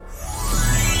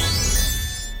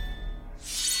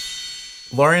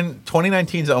Lauren,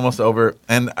 2019 is almost over,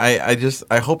 and I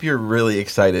hope you're really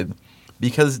excited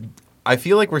because I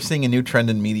feel like we're seeing a new trend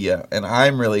in media, and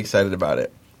I'm really excited about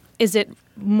it. Is it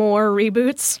more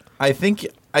reboots? I think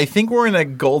we're in a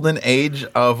golden age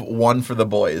of one for the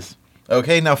boys.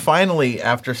 Okay, now finally,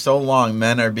 after so long,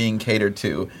 men are being catered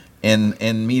to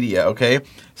in media, okay?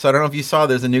 So I don't know if you saw,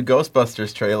 there's a new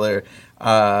Ghostbusters trailer.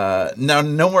 Now,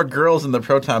 no more girls in the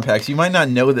proton packs. You might not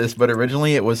know this, but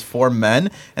originally it was for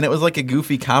men, and it was like a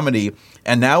goofy comedy.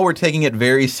 And now we're taking it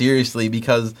very seriously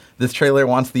because this trailer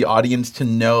wants the audience to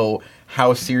know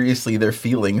how seriously their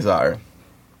feelings are.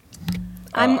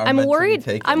 I'm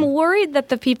worried. I'm worried that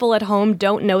the people at home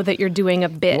don't know that you're doing a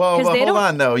bit. Well, hold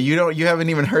on, though. You haven't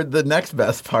even heard the next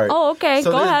best part. Oh, okay.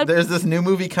 So Go ahead. There's this new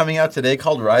movie coming out today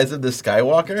called Rise of the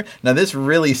Skywalker. Now, this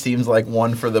really seems like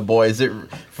one for the boys.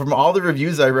 From all the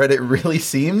reviews I read, it really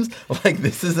seems like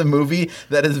this is a movie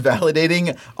that is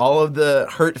validating all of the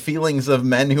hurt feelings of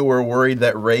men who were worried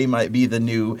that Rey might be the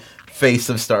new face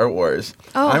of Star Wars.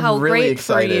 Oh, I'm how really great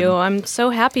excited. for you. I'm so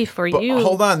happy for But you.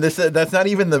 hold on, that's not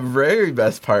even the very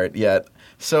best part yet.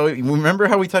 So remember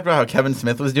how we talked about how Kevin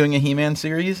Smith was doing a He-Man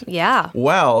series? Yeah.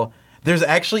 Well, there's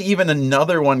actually even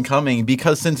another one coming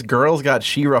because since girls got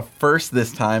She-Ra first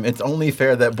this time, it's only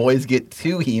fair that boys get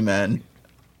 2 He-Men.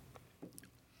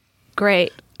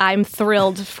 Great. I'm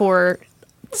thrilled for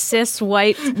cis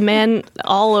white men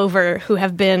all over who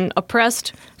have been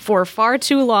oppressed for far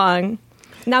too long.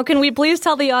 Now, can we please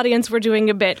tell the audience we're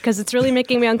doing a bit? Because it's really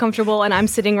making me uncomfortable, and I'm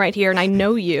sitting right here, and I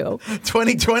know you.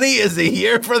 2020 is a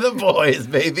year for the boys,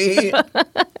 baby.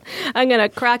 I'm going to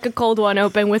crack a cold one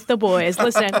open with the boys.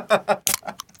 Listen,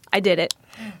 I did it.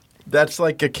 That's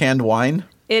like a canned wine?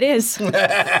 It is.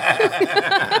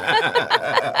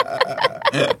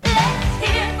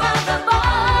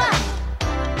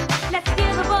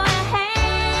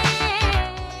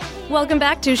 Welcome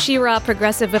back to She-Ra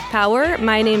Progressive with Power.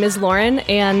 My name is Lauren,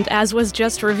 and as was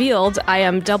just revealed, I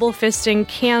am double-fisting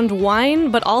canned wine,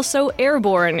 but also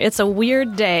airborne. It's a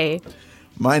weird day.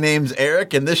 My name's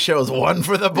Eric, and this show's one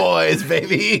for the boys,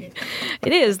 baby.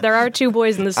 It is. There are 2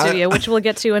 boys in the studio, which we'll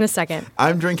get to in a second.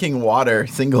 I'm drinking water,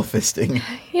 single fisting.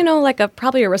 You know, like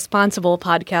probably a responsible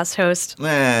podcast host.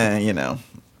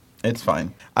 It's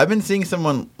fine. I've been seeing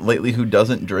someone lately who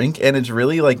doesn't drink, and it's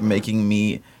really, making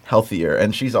me healthier.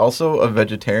 And she's also a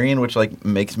vegetarian, which,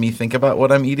 makes me think about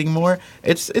what I'm eating more.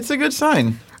 It's a good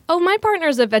sign. Oh, my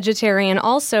partner's a vegetarian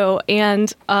also,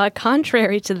 and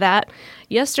contrary to that,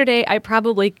 yesterday I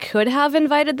probably could have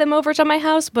invited them over to my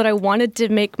house, but I wanted to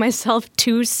make myself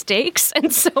 2 steaks,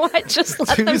 and so I just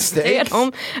let them stay at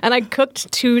home, and I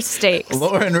cooked 2 steaks.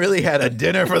 Lauren really had a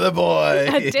dinner for the boys.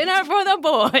 A dinner for the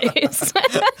boys.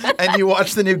 And you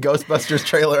watched the new Ghostbusters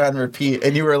trailer on repeat,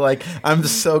 and you were like, I'm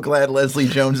so glad Leslie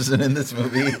Jones isn't in this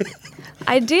movie.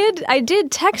 I did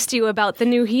text you about the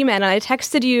new He-Man, and I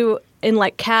texted you in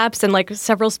caps and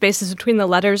several spaces between the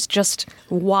letters, just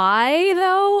why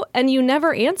though? And you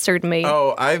never answered me.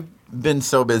 Oh, I've been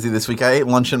so busy this week. I ate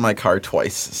lunch in my car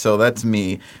twice, so that's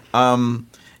me.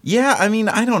 Yeah, I mean,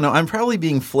 I don't know. I'm probably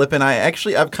being flippant.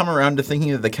 I've come around to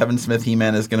thinking that the Kevin Smith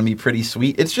He-Man is going to be pretty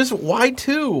sweet. It's just, why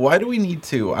 2? Why do we need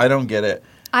 2? I don't get it.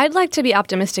 I'd like to be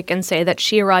optimistic and say that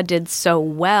She-Ra did so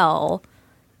well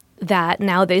that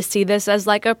now they see this as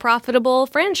a profitable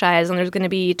franchise, and there's going to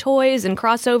be toys and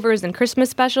crossovers and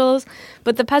Christmas specials.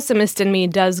 But the pessimist in me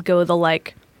does go the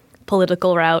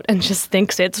political route and just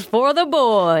thinks it's for the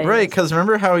boys. Right, because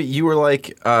remember how you were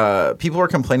people were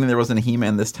complaining there wasn't a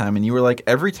He-Man this time, and you were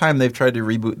every time they've tried to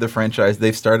reboot the franchise,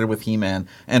 they've started with He-Man,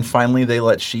 and finally they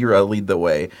let She-Ra lead the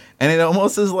way. And it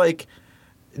almost is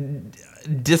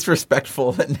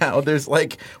disrespectful that now there's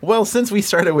well, since we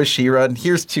started with She-Ra,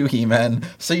 here's 2 He-Men,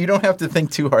 so you don't have to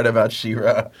think too hard about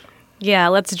She-Ra. Yeah,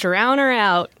 let's drown her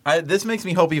out. This makes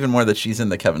me hope even more that she's in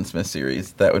the Kevin Smith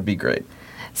series. That would be great.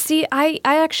 See, I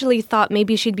actually thought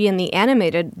maybe she'd be in the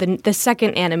animated, the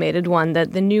second animated one,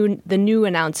 the new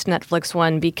announced Netflix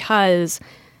one, because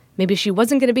maybe she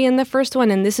wasn't going to be in the first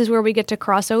one, and this is where we get to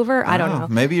cross over. I don't know.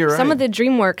 Maybe you're right. Some of the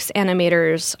DreamWorks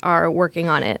animators are working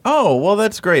on it. Oh, well,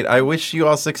 that's great. I wish you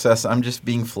all success. I'm just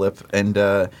being flip and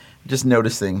just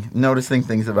noticing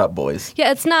things about boys.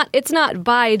 Yeah, it's not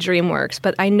by DreamWorks,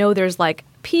 but I know there's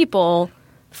people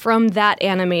from that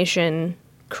animation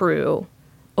crew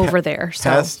over there. So.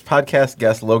 Past podcast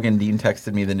guest Logan Dean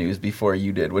texted me the news before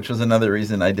you did, which was another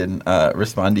reason I didn't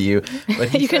respond to you.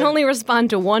 But you can only respond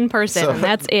to one person, and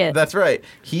that's it. That's right.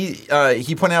 He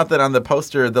pointed out that on the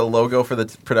poster, the logo for the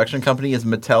production company is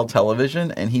Mattel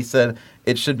Television, and he said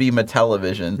it should be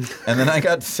Matelevision. And then I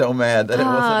got so mad that it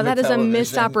wasn't That is a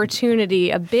missed Matelevision.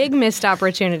 opportunity, a big missed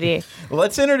opportunity.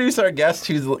 Let's introduce our guest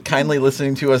who's kindly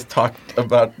listening to us talk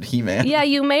about He-Man. Yeah,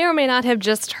 you may or may not have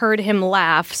just heard him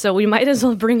laugh, so we might as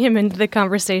well bring him into the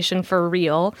conversation for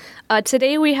real.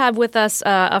 Today we have with us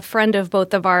a friend of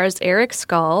both of ours, Eric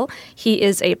Scull. He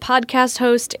is a podcast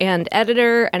host and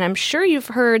editor, and I'm sure you've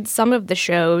heard some of the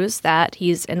shows that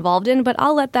he's involved in, but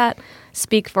I'll let that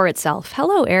speak for itself.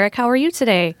 Hello, Eric. How are you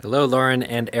today? Hello, Lauren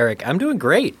and Eric. I'm doing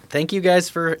great. Thank you guys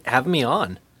for having me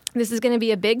on. This is going to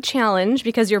be a big challenge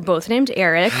because you're both named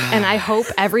Eric, and I hope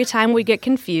every time we get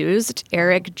confused,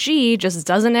 Eric G just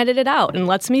doesn't edit it out and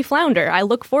lets me flounder. I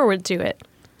look forward to it.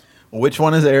 Which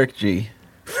one is Eric G?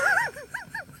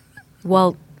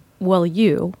 Well,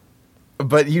 you.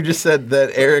 But you just said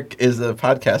that Eric is a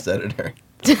podcast editor.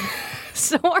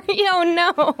 So are you?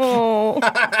 Oh, no.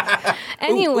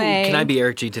 Anyway. Ooh, can I be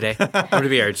Eric G today? I'm going to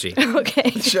be Eric G.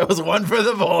 Okay. Shows one for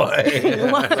the boy.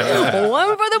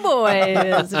 One for the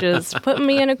boys. Just put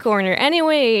me in a corner.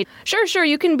 Anyway, sure.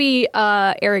 You can be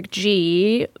Eric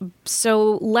G.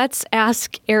 So let's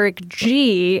ask Eric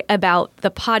G about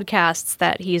the podcasts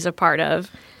that he's a part of.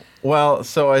 Well,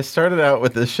 so I started out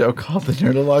with this show called The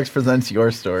Nerdologues Presents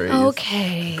Your Stories.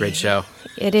 Okay. Great show.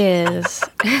 It is.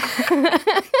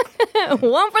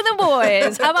 One for the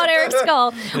boys. How about Eric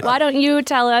Scull? Why don't you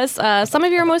tell us some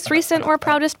of your most recent or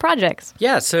proudest projects?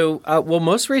 Yeah, so,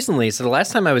 most recently, so the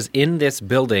last time I was in this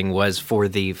building was for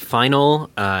the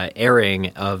final airing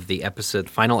of the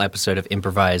final episode of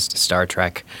Improvised Star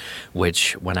Trek,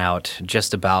 which went out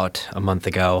just about a month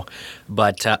ago.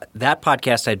 But that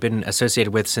podcast I'd been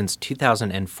associated with since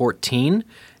 2014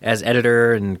 as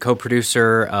editor and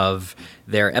co-producer of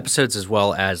their episodes as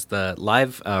well as the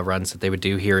live runs that they would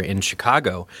do here in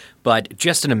Chicago. But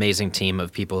just an amazing team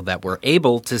of people that were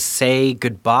able to say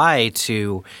goodbye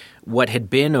to what had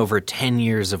been over 10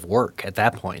 years of work at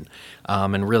that point,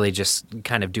 and really just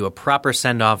kind of do a proper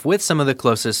send-off with some of the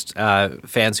closest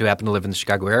fans who happen to live in the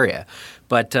Chicago area.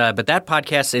 But that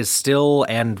podcast is still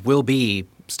and will be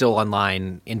still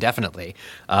online indefinitely.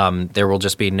 There will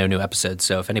just be no new episodes.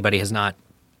 So if anybody has not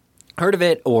heard of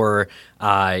it or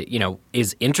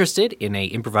is interested in a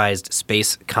improvised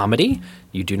space comedy,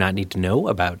 you do not need to know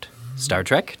about Star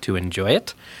Trek to enjoy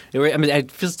it. I mean,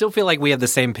 still feel like we have the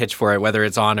same pitch for it, whether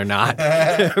it's on or not.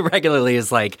 Regularly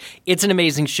is like, it's an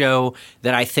amazing show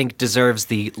that I think deserves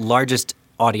the largest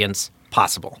audience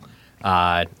possible.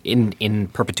 In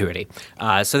perpetuity.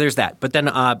 So there's that. But then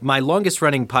my longest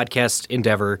running podcast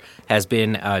endeavor has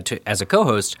been as a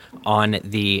co-host on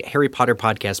the Harry Potter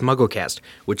podcast MuggleCast,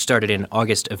 which started in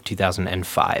August of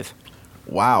 2005.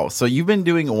 Wow. So you've been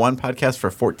doing one podcast for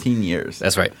 14 years.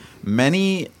 That's right.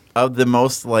 Many of the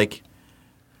most formative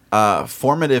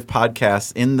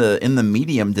podcasts in the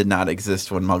medium did not exist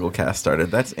when MuggleCast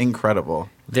started. That's incredible.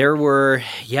 There were,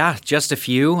 just a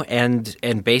few, and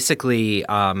basically,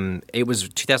 it was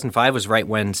 2005 was right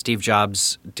when Steve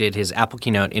Jobs did his Apple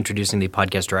keynote introducing the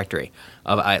podcast directory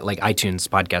of iTunes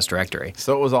podcast directory.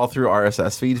 So it was all through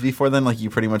RSS feeds before then. Like you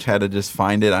pretty much had to just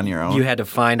find it on your own. You had to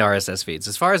find RSS feeds,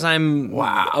 as far as I'm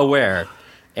aware.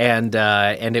 And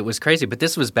it was crazy. But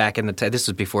this was back in this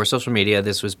was before social media.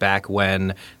 This was back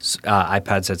when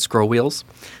iPads had scroll wheels.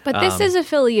 But this is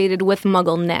affiliated with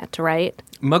MuggleNet, right?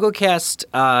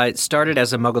 MuggleCast started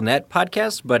as a MuggleNet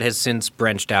podcast, but has since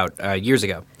branched out years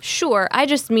ago. Sure. I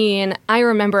just mean I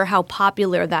remember how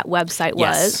popular that website was.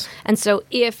 Yes. And so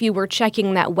if you were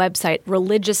checking that website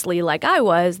religiously like I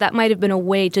was, that might have been a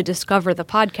way to discover the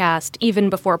podcast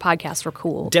even before podcasts were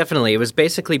cool. Definitely. It was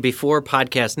basically before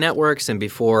podcast networks and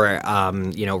before,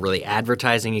 really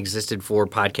advertising existed for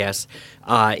podcasts.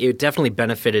 It definitely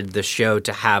benefited the show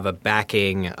to have a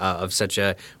backing of such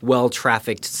a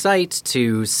well-trafficked site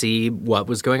to see what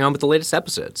was going on with the latest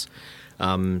episodes.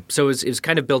 So it was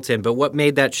kind of built in. But what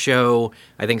made that show,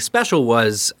 I think, special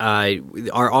was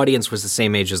our audience was the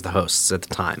same age as the hosts at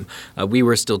the time. We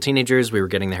were still teenagers. We were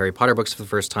getting the Harry Potter books for the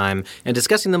first time and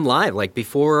discussing them live. Like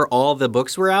before all the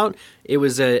books were out, it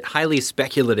was a highly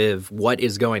speculative what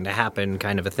is going to happen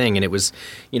kind of a thing. And it was,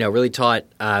 really taught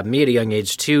me at a young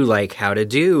age too, like how to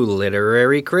do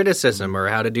literary criticism or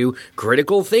how to do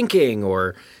critical thinking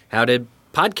or how to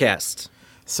podcast.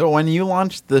 So when you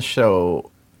launched the show,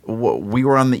 we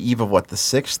were on the eve of the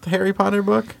sixth Harry Potter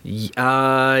book?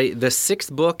 The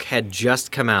sixth book had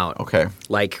just come out. Okay.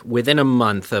 Like within a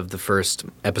month of the first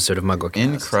episode of MuggleCast.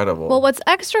 Incredible. Well, what's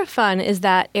extra fun is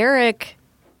that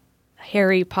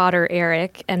Harry Potter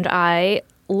Eric, and I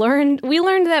learned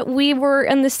that we were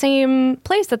in the same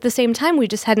place at the same time. We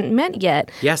just hadn't met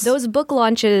yet. Yes. Those book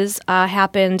launches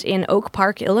happened in Oak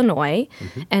Park, Illinois,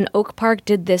 and Oak Park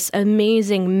did this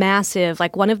amazing, massive,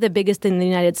 like one of the biggest in the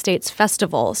United States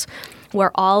festivals,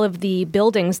 where all of the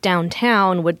buildings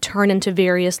downtown would turn into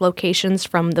various locations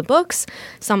from the books.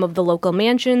 Some of the local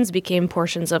mansions became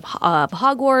portions of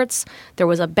Hogwarts. There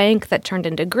was a bank that turned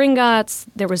into Gringotts.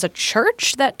 There was a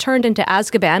church that turned into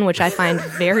Azkaban, which I find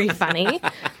very funny.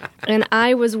 And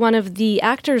I was one of the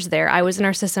actors there. I was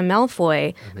Narcissa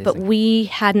Malfoy, but we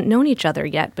hadn't known each other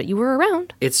yet, but you were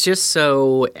around. It's just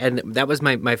so, and that was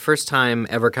my first time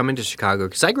ever coming to Chicago,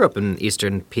 because I grew up in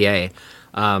Eastern PA.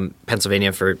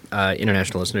 Pennsylvania for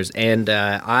international listeners. And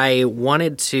I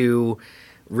wanted to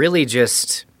really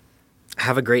just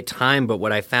have a great time. But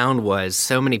what I found was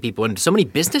so many people and so many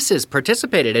businesses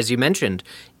participated, as you mentioned,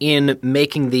 in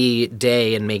making the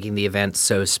day and making the event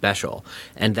so special.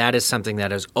 And that is something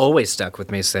that has always stuck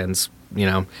with me since,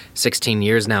 16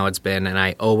 years now it's been. And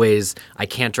I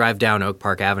can't drive down Oak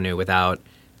Park Avenue without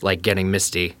like getting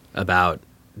misty about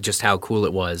just how cool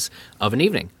it was of an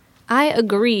evening. I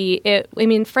agree.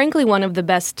 Frankly, one of the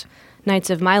best nights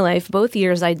of my life, both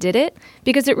years I did it,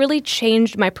 because it really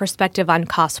changed my perspective on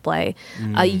cosplay.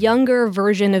 A younger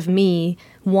version of me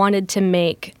wanted to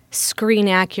make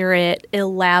screen-accurate,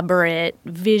 elaborate,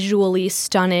 visually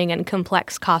stunning, and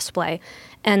complex cosplay.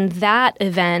 And that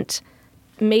event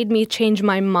made me change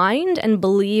my mind and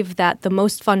believe that the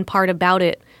most fun part about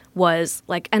it was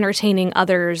like entertaining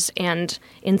others and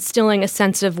instilling a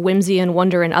sense of whimsy and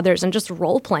wonder in others and just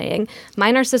role-playing. My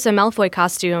Narcissa Malfoy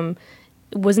costume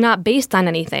was not based on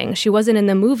anything. She wasn't in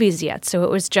the movies yet, so it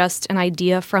was just an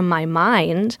idea from my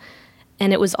mind,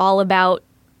 and it was all about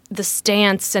the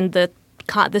stance and the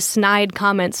snide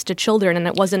comments to children, and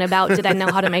it wasn't about did I know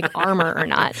how to make armor or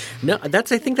not. No, I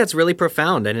think that's really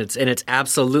profound, and it's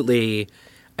absolutely,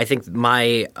 I think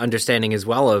my understanding as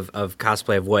well of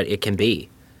cosplay of what it can be.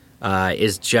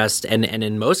 Is just, and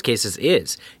in most cases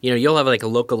is, you'll have like a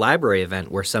local library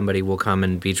event where somebody will come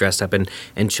and be dressed up,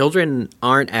 and children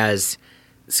aren't as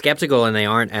skeptical and they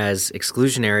aren't as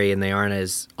exclusionary and they aren't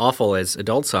as awful as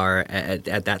adults are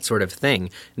at that sort of thing.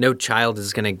 No child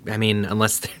is going to,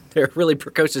 unless they're a really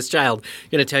precocious child,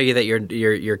 going to tell you that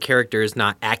your character is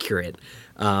not accurate.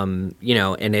 And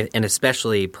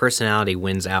especially personality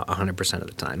wins out 100% of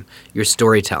the time. Your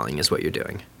storytelling is what you're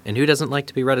doing. And who doesn't like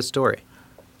to be read a story?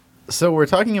 So we're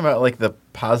talking about like the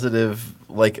positive,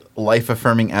 like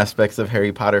life-affirming aspects of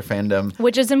Harry Potter fandom,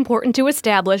 which is important to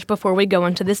establish before we go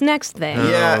into this next thing.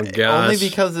 Yeah, gosh. Only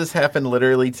because this happened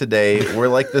literally today. We're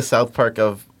like the South Park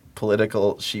of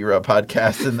political She-Ra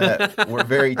podcast in that we're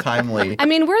very timely.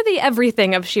 We're the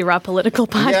everything of She-Ra political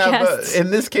podcasts. Yeah, but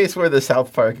in this case, we're the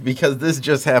South Park because this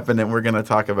just happened and we're going to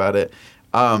talk about it.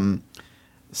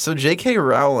 So J.K.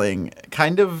 Rowling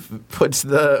kind of puts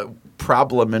the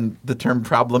problem in the term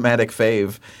problematic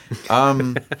fave.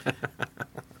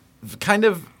 Kind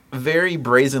of very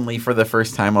brazenly for the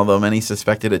first time, although many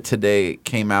suspected it today,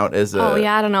 came out as a... Oh,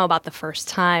 yeah, I don't know about the first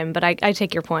time, but I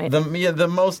take your point. The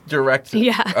most direct...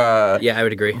 Yeah. Yeah, I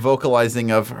would agree.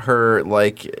 Vocalizing of her,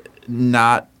 like,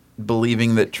 not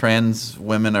believing that trans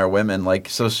women are women. Like,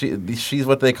 so she's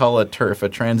what they call a TERF, a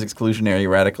trans-exclusionary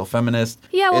radical feminist.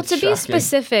 Yeah, well, it's to shocking. be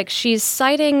specific, she's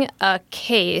citing a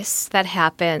case that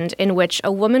happened in which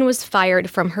a woman was fired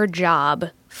from her job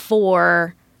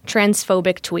for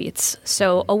transphobic tweets.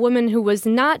 So a woman who was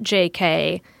not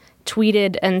JK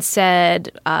tweeted and said,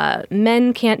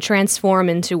 men can't transform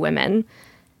into women,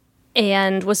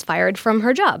 and was fired from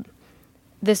her job.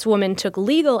 This woman took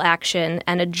legal action,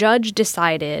 and a judge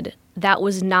decided that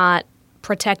was not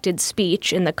protected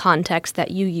speech in the context that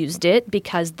you used it,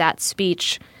 because that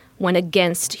speech went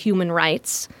against human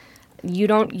rights. You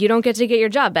don't get to get your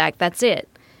job back. That's it.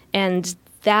 And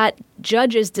that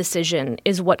judge's decision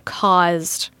is what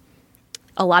caused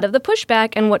a lot of the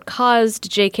pushback and what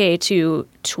caused JK to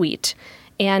tweet.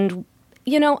 And,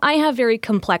 I have very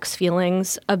complex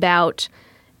feelings about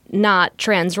not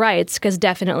trans rights, because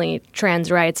definitely trans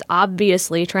rights,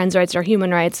 obviously trans rights are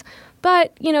human rights,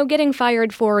 but, getting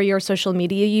fired for your social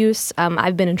media use,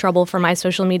 I've been in trouble for my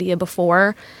social media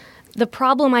before. The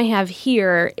problem I have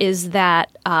here is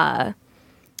that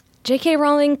J.K.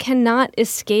 Rowling cannot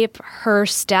escape her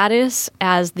status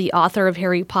as the author of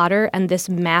Harry Potter and this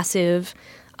massive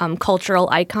cultural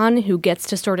icon who gets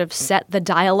to sort of set the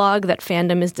dialogue that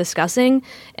fandom is discussing,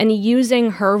 and using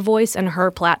her voice and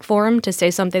her platform to say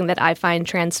something that I find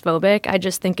transphobic, I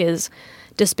just think is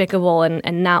despicable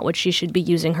and not what she should be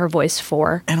using her voice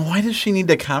for. And why does she need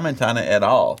to comment on it at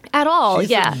all? At all,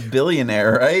 She's yeah. a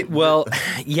billionaire, right? Well,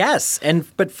 yes.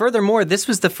 But furthermore, this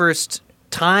was the first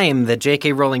time that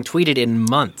J.K. Rowling tweeted in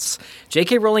months.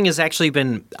 J.K. Rowling has actually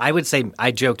been, I would say,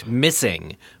 I joked,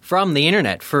 missing from the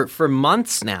internet for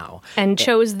months now. And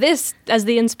chose this as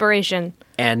the inspiration.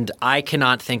 And I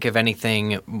cannot think of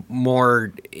anything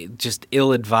more just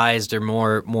ill-advised or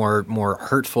more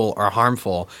hurtful or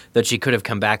harmful that she could have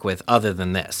come back with other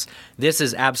than this. This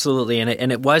is absolutely,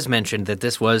 and it was mentioned that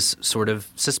this was sort of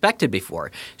suspected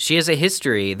before. She has a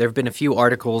history. There have been a few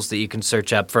articles that you can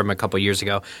search up from a couple years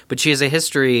ago, but she has a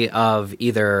history of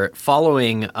either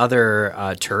following other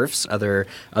TERFs,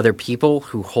 other people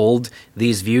who hold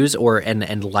these views,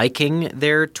 and liking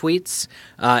their tweets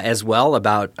as well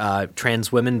about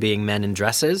trans women being men in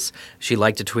dresses. She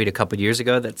liked a tweet a couple years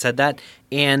ago that said that.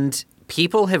 And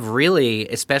people have really,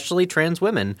 especially trans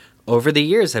women, over the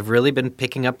years have really been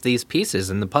picking up these pieces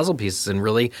and the puzzle pieces and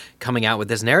really coming out with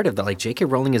this narrative that, like, J.K.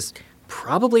 Rowling is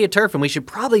probably a TERF and we should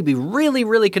probably be really,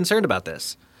 really concerned about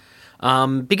this.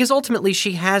 Because ultimately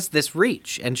she has this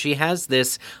reach and she has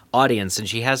this audience and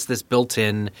she has this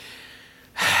built-in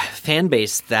fan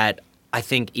base that I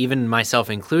think even myself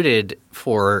included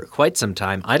for quite some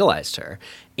time idolized her.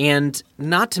 And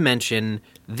not to mention,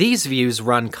 these views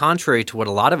run contrary to what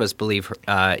a lot of us believe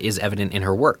is evident in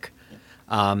her work.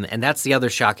 And that's the other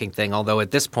shocking thing, although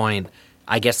at this point,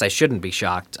 I guess I shouldn't be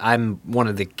shocked. I'm one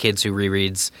of the kids who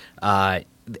rereads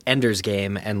Ender's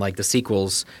Game and like the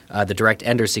sequels, the direct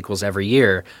Ender sequels every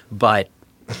year, but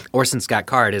Orson Scott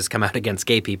Card has come out against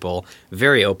gay people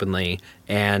very openly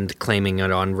and claiming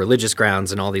it on religious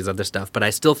grounds and all these other stuff. But I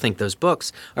still think those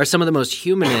books are some of the most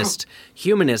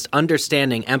humanist,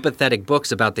 understanding, empathetic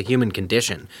books about the human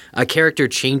condition. A character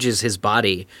changes his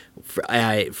body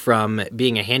from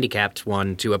being a handicapped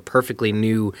one to a perfectly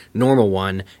new, normal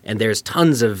one, and there's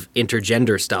tons of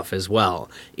intergender stuff as well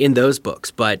in those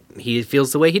books, but he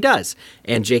feels the way he does.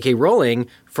 And J.K. Rowling,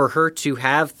 for her to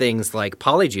have things like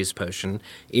Polyjuice Potion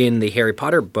in the Harry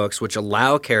Potter books, which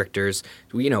allow characters,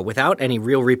 without any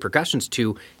real repercussions,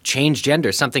 to change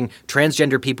gender, something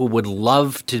transgender people would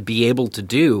love to be able to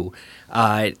do,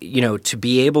 to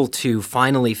be able to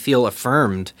finally feel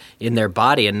affirmed in their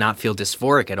body and not feel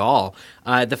dysphoric at all.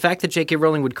 The fact that J.K.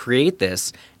 Rowling would create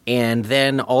this and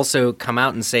then also come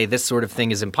out and say this sort of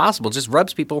thing is impossible just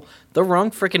rubs people the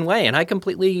wrong freaking way. And I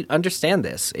completely understand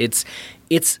this.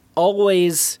 It's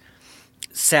always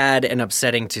sad and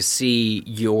upsetting to see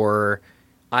your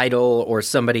idol or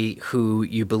somebody who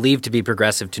you believe to be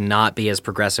progressive to not be as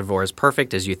progressive or as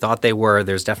perfect as you thought they were.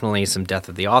 There's definitely some death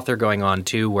of the author going on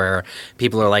too, where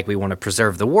people are like, we want to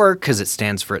preserve the work because it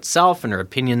stands for itself and our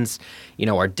opinions,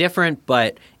 are different.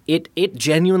 But it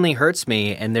genuinely hurts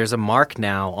me, and there's a mark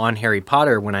now on Harry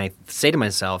Potter when I say to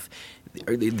myself,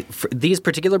 these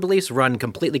particular beliefs run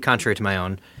completely contrary to my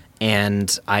own,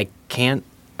 and I can't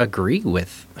agree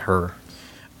with her.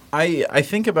 I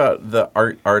think about the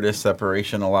artist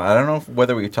separation a lot. I don't know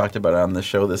whether we've talked about it on the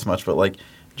show this much, but like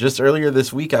just earlier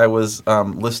this week, I was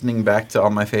listening back to all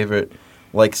my favorite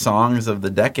like songs of the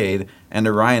decade, and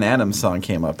a Ryan Adams song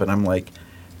came up, and I'm like,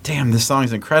 damn, this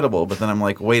song's incredible. But then I'm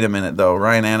like, wait a minute, though.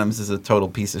 Ryan Adams is a total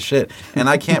piece of shit. And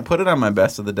I can't put it on my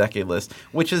best of the decade list,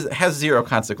 which has zero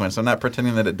consequence. I'm not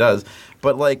pretending that it does.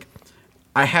 But, like,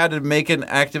 I had to make an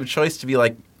active choice to be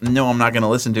like, no, I'm not going to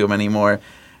listen to him anymore.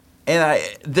 And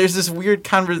there's this weird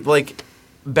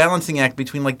balancing act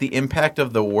between, like, the impact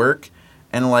of the work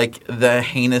and, like, the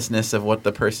heinousness of what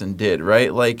the person did,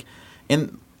 right? Like,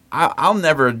 I'll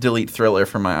never delete Thriller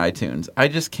from my iTunes. I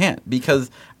just can't,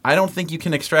 because I don't think you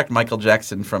can extract Michael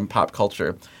Jackson from pop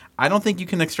culture. I don't think you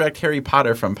can extract Harry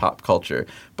Potter from pop culture.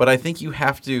 But I think you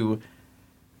have to.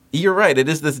 You're right.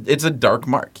 It's a dark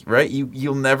mark, right?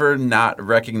 You'll never not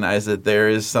recognize that there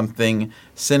is something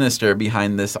sinister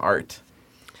behind this art.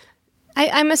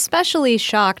 I'm especially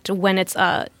shocked when it's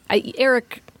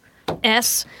Eric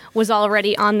S. was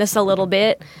already on this a little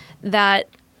bit, that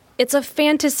it's a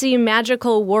fantasy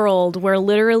magical world where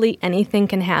literally anything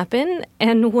can happen.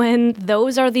 And when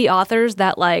those are the authors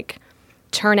that like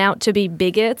turn out to be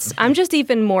bigots, I'm just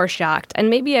even more shocked. And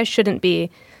maybe I shouldn't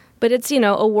be, but it's,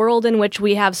 a world in which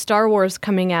we have Star Wars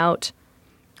coming out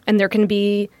and there can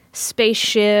be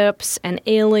spaceships and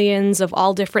aliens of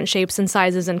all different shapes and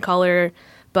sizes and color.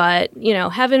 But,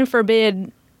 heaven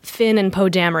forbid Finn and Poe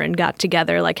Dameron got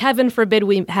together. Like, heaven forbid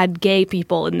we had gay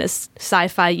people in this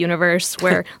sci-fi universe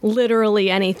where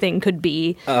literally anything could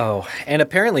be. Oh, and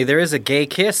apparently there is a gay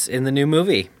kiss in the new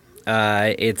movie.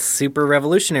 It's super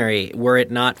revolutionary, were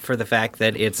it not for the fact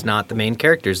that it's not the main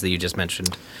characters that you just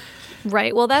mentioned.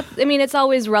 Right. Well, it's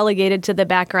always relegated to the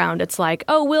background. It's like,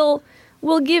 oh,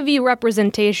 we'll give you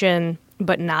representation,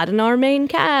 but not in our main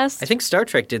cast. I think Star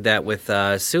Trek did that with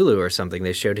Sulu or something.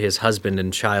 They showed his husband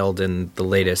and child in the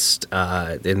latest,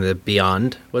 in the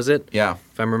Beyond, was it? Yeah.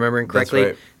 If I'm remembering correctly.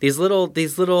 That's right.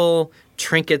 These little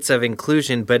trinkets of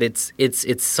inclusion, but it's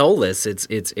soulless.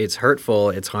 It's hurtful.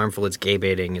 It's harmful. It's gay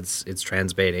baiting. It's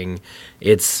trans baiting.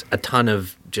 It's a ton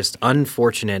of just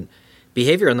unfortunate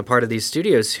behavior on the part of these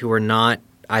studios who are not.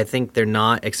 I think they're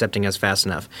not accepting us fast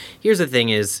enough. Here's the thing: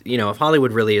 is if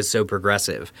Hollywood really is so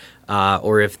progressive,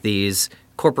 or if these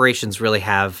corporations really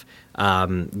have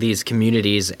these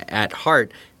communities at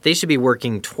heart, they should be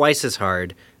working twice as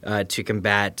hard to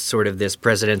combat sort of this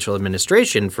presidential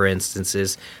administration, for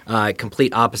instance's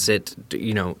complete opposite,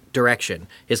 direction,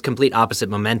 his complete opposite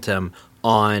momentum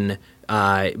on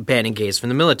banning gays from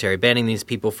the military, banning these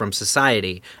people from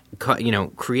society,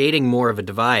 creating more of a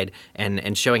divide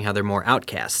and showing how they're more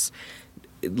outcasts.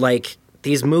 Like,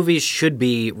 these movies should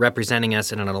be representing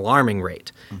us at an alarming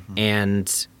rate,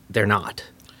 and they're not.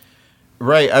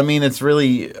 Right. I mean, it's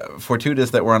really fortuitous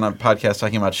that we're on a podcast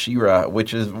talking about She-Ra,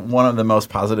 which is one of the most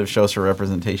positive shows for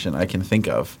representation I can think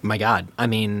of. My God. I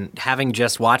mean, having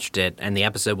just watched it and the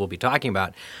episode we'll be talking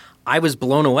about, I was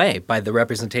blown away by the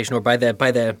representation, or by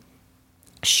the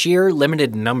sheer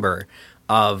limited number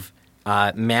of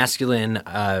masculine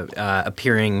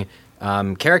appearing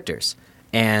characters.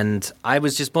 And I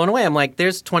was just blown away. I'm like,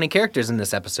 there's 20 characters in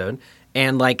this episode,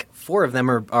 and like 4 of them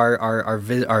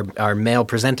are male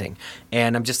presenting.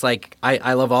 And I'm just like,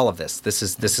 I love all of this. This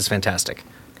is fantastic.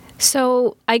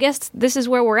 So I guess this is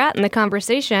where we're at in the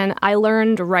conversation. I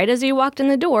learned right as you walked in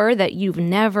the door that you've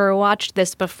never watched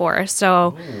this before.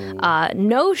 So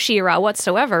no She-Ra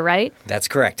whatsoever, right? That's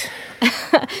correct.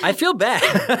 I feel bad.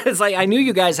 It's like, I knew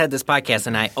you guys had this podcast,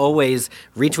 and I always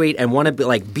retweet and want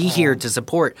to be here to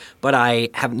support, but I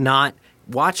have not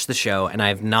watched the show, and I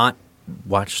have not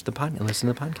watched the podcast,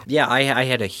 listened to the podcast. Yeah, I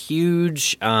had a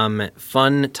huge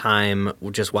fun time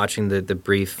just watching the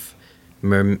brief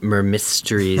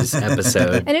Mer-Mysteries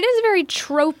episode. And it is very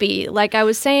tropey. Like I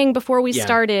was saying before we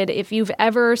started, if you've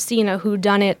ever seen a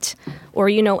whodunit or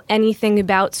anything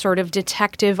about sort of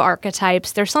detective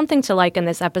archetypes, there's something to like in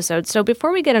this episode. So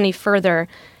before we get any further,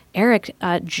 Eric,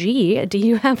 do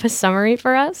you have a summary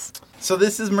for us? So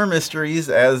this is Mer-Mysteries,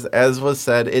 as was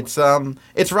said. It's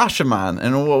Rashomon,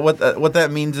 and what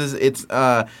that means is it's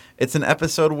an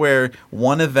episode where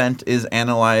one event is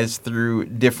analyzed through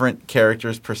different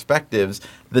characters' perspectives.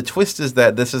 The twist is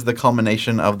that this is the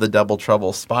culmination of the Double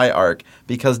Trouble spy arc,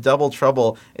 because Double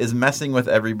Trouble is messing with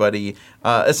everybody.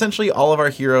 Essentially, all of our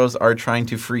heroes are trying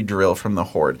to free Drill from the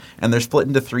Horde, and they're split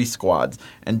into 3 squads.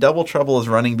 And Double Trouble is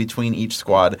running between each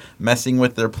squad, messing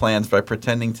with their plans by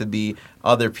pretending to be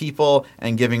other people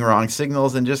and giving wrong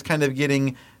signals and just kind of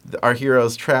getting our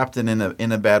heroes trapped in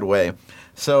a bad way.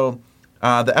 So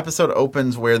the episode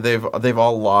opens where they've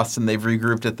all lost and they've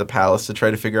regrouped at the palace to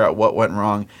try to figure out what went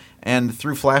wrong. And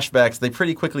through flashbacks, they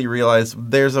pretty quickly realize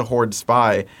there's a Horde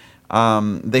spy.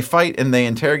 They fight and they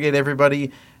interrogate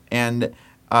everybody, and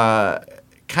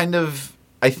kind of,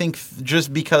 I think,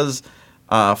 just because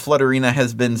Flutterina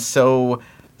has been so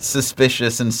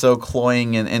suspicious and so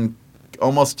cloying and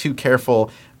almost too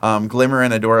careful, Glimmer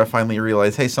and Adora finally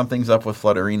realize, hey, something's up with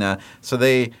Flutterina. So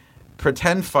they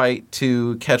pretend fight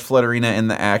to catch Flutterina in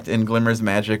the act, and Glimmer's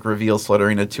magic reveals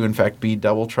Flutterina to, in fact, be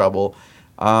Double Trouble.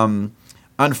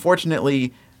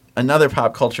 Unfortunately, another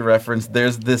pop culture reference,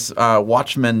 there's this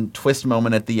Watchmen twist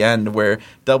moment at the end where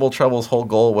Double Trouble's whole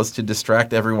goal was to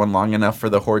distract everyone long enough for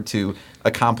the Horde to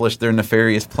accomplish their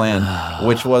nefarious plan,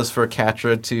 which was for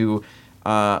Catra to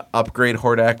upgrade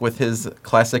Hordak with his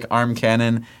classic arm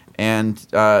cannon and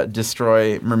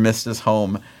destroy Mermista's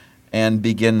home and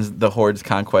begins the Horde's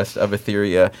conquest of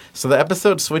Etheria. So the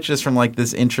episode switches from like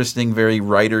this interesting, very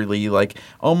writerly, like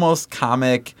almost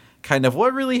comic kind of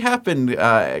what really happened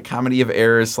comedy of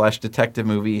errors / detective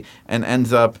movie, and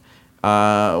ends up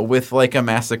with like a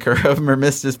massacre of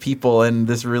Mermista's people and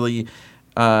this really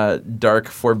dark,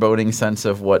 foreboding sense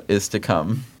of what is to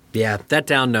come. Yeah, that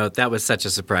down note, that was such a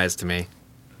surprise to me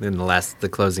in the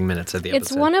closing minutes of the episode.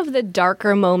 It's one of the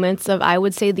darker moments of, I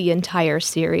would say, the entire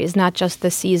series, not just the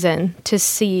season, to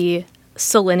see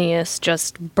Selenius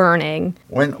just burning.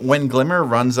 When Glimmer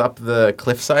runs up the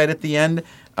cliffside at the end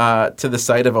to the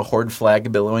sight of a Horde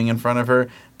flag billowing in front of her,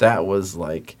 that was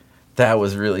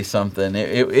really something.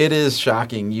 It is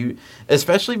shocking.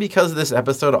 Especially because this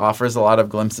episode offers a lot of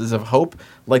glimpses of hope.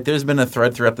 Like, there's been a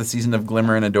thread throughout the season of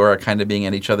Glimmer and Adora kind of being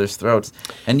at each other's throats.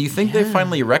 And you think they've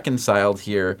finally reconciled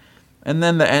here. And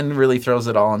then the end really throws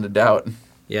it all into doubt.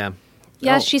 Yeah.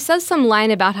 Yeah, she says some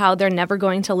line about how they're never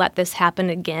going to let this happen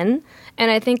again.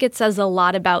 And I think it says a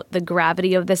lot about the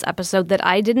gravity of this episode that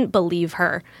I didn't believe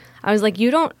her. I was like,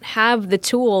 you don't have the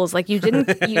tools. Like, you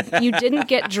didn't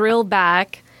get drilled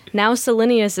back. Now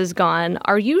Selenius is gone.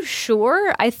 Are you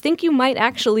sure? I think you might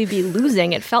actually be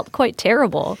losing. It felt quite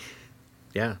terrible.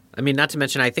 Yeah. I mean, not to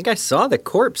mention, I think I saw the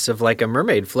corpse of like a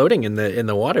mermaid floating in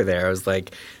the water there. I was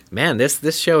like, man,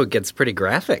 this show gets pretty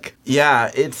graphic.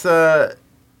 Yeah,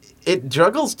 it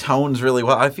juggles tones really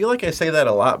well. I feel like I say that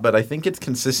a lot, but I think it's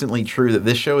consistently true that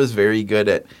this show is very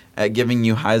good at giving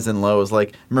you highs and lows.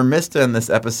 Like Mermista in this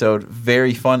episode,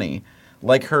 very funny.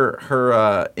 Like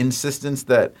her insistence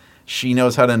that she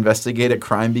knows how to investigate a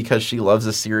crime because she loves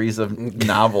a series of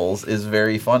novels is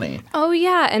very funny. Oh,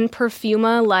 yeah, and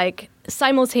Perfuma, like,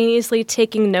 simultaneously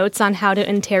taking notes on how to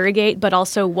interrogate, but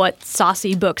also what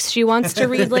saucy books she wants to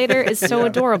read later is so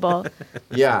adorable.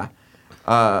 Yeah.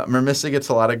 Mermista gets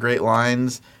a lot of great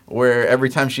lines where every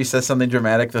time she says something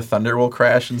dramatic, the thunder will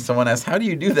crash, and someone asks, how do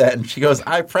you do that? And she goes,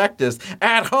 I practice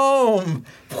at home.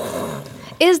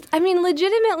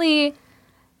 Legitimately,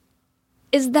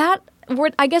 is that...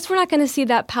 I guess we're not going to see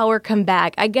that power come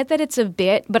back. I get that it's a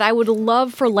bit, but I would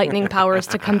love for lightning powers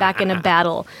to come back in a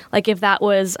battle. Like if that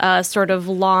was a sort of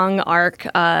long arc,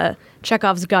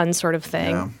 Chekhov's gun sort of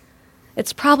thing. Yeah.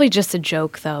 It's probably just a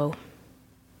joke, though.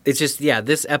 It's just,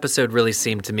 this episode really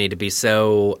seemed to me to be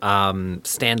so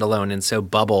standalone and so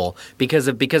bubble because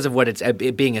of what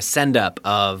it being a send-up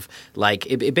of, like,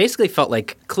 it basically felt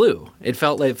like Clue. It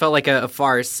felt like a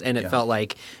farce, and it felt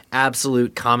like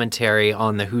absolute commentary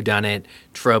on the whodunit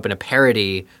trope and a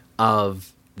parody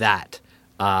of that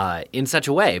in such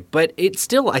a way. But it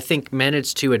still, I think,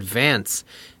 managed to advance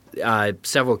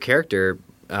several character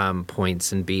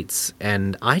points and beats,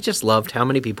 and I just loved how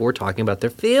many people were talking about their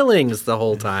feelings the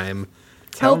whole time.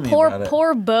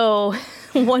 Poor Beau,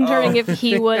 wondering if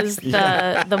he was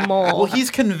the mole. Well,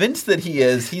 he's convinced that he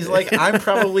is. He's like, I'm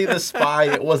probably the spy.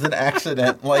 It was an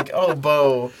accident. Like, oh,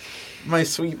 Beau, my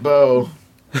sweet Beau.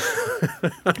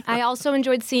 I also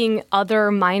enjoyed seeing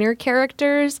other minor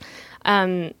characters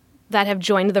that have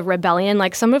joined the rebellion.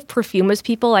 Like some of Perfuma's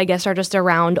people, I guess, are just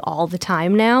around all the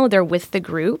time now. They're with the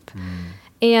group.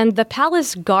 And the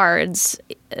palace guards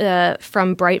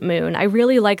from Bright Moon, I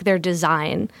really like their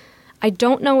design. I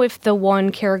don't know if the one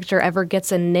character ever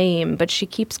gets a name, but she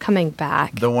keeps coming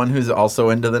back. The one who's also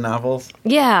into the novels?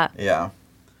 Yeah. Yeah.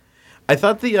 I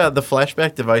thought the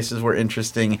flashback devices were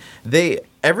interesting.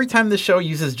 Every time the show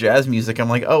uses jazz music, I'm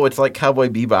like, oh, it's like Cowboy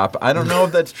Bebop. I don't know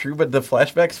if that's true, but the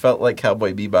flashbacks felt like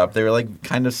Cowboy Bebop. They were like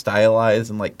kind of stylized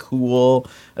and like cool,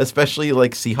 especially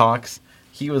like Seahawks.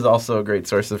 He was also a great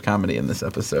source of comedy in this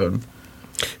episode.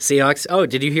 Seahawks. Oh,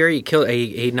 did you hear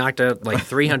he knocked out like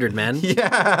 300 men?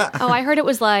 Yeah. Oh, I heard it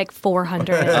was like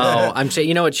 400. Oh, I'm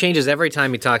saying, it changes every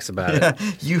time he talks about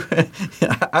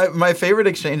it. My favorite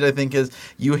exchange, I think, is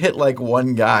you hit like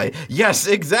one guy. Yes,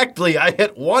 exactly. I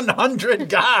hit 100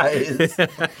 guys.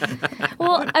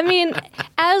 Well, I mean,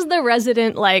 as the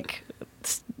resident, like,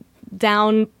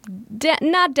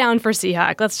 not down for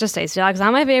Seahawk. Let's just say Seahawk's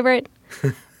not my favorite.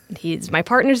 He's my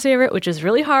partner's favorite, which is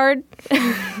really hard.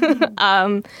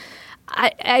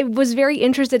 I was very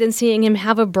interested in seeing him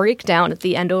have a breakdown at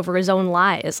the end over his own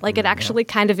lies. Like, it actually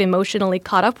kind of emotionally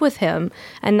caught up with him.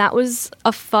 And that was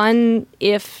a fun,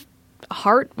 if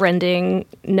heart-rending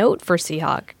note for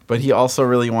Seahawk. But he also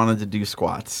really wanted to do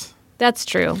squats. That's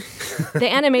true. The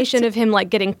animation of him, like,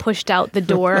 getting pushed out the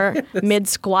door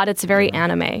mid-squat, it's very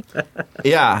anime.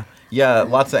 Yeah. Yeah,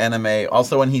 lots of anime.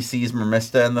 Also, when he sees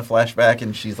Mermista in the flashback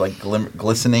and she's like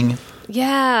glistening.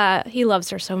 Yeah, he loves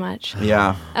her so much.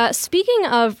 Yeah. Speaking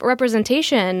of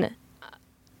representation,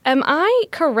 am I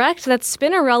correct that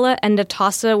Spinnerella and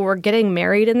Natasha were getting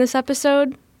married in this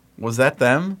episode? Was that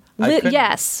them?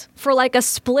 Yes. For like a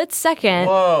split second.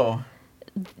 Whoa.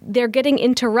 They're getting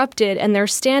interrupted and they're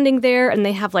standing there and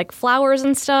they have like flowers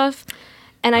and stuff.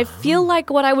 And I feel like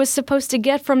what I was supposed to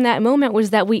get from that moment was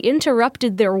that we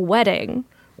interrupted their wedding.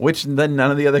 Which then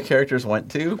none of the other characters went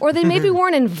to? Or they maybe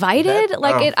weren't invited?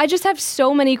 I just have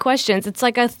so many questions. It's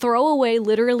like a throwaway,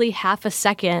 literally half a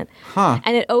second. Huh.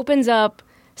 And it opens up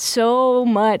so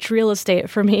much real estate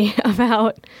for me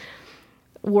about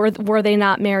were they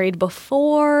not married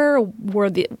before?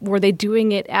 Were they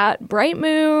doing it at Bright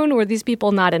Moon? Were these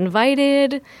people not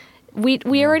invited?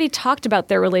 We already talked about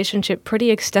their relationship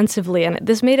pretty extensively, and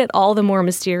this made it all the more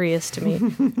mysterious to me.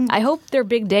 I hope their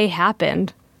big day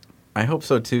happened. I hope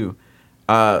so, too.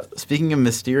 Speaking of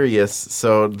mysterious,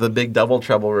 so the big Double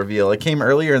Trouble reveal, it came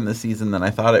earlier in the season than I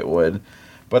thought it would,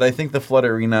 but I think the Flood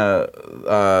Arena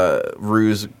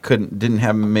ruse didn't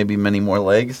have maybe many more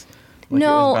legs. Like No.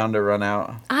 it was bound to run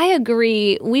out. I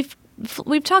agree. We've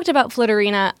talked about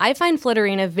Flitterina. I find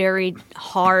Flitterina very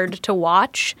hard to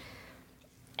watch.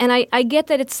 And I get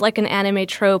that it's like an anime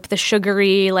trope. The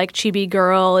sugary, like, chibi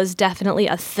girl is definitely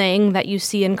a thing that you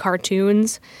see in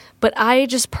cartoons. But I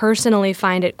just personally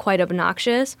find it quite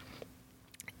obnoxious.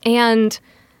 And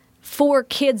for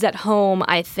kids at home,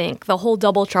 I think the whole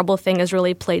Double Trouble thing is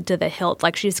really played to the hilt.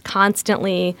 Like, she's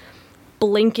constantly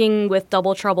blinking with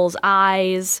Double Trouble's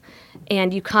eyes,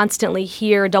 and you constantly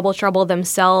hear Double Trouble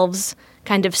themselves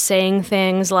kind of saying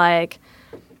things like,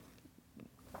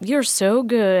 "You're so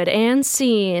good," and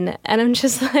 "seen." And I'm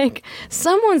just like,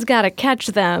 someone's got to catch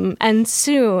them, and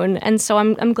soon. And so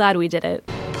I'm glad we did it.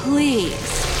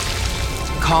 Please.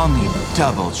 Call me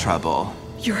Double Trouble.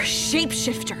 You're a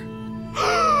shapeshifter.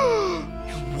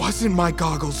 It wasn't my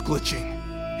goggles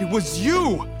glitching. It was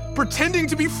you, pretending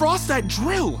to be Frost that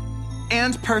drill.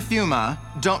 And Perfuma.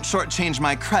 Don't shortchange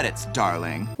my credits,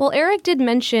 darling. Well, Eric did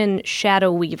mention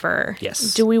Shadow Weaver.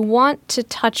 Yes. Do we want to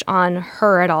touch on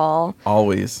her at all?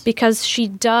 Always. Because she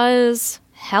does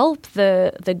help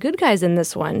the good guys in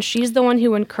this one. She's the one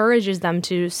who encourages them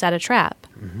to set a trap.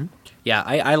 Yeah,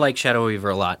 I like Shadow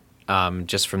Weaver a lot,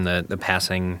 just from the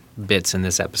passing bits in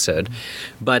this episode.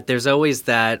 But there's always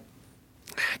that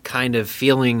kind of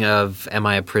feeling of, am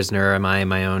I a prisoner? Am I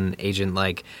my own agent?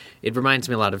 Like, it reminds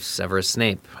me a lot of Severus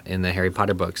Snape in the Harry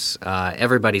Potter books.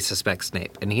 Everybody suspects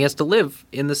Snape, and he has to live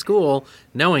in the school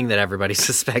knowing that everybody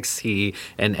suspects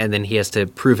and then he has to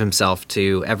prove himself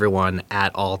to everyone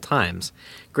at all times.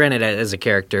 Granted, as a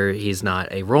character, he's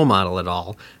not a role model at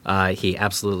all. He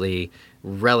absolutely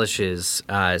relishes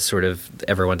sort of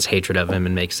everyone's hatred of him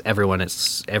and makes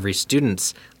every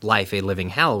student's life a living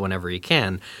hell whenever he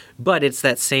can. But it's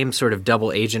that same sort of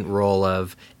double agent role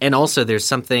of, and also there's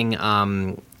something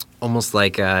almost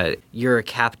like you're a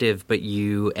captive, but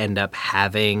you end up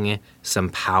having some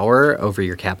power over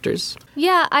your captors.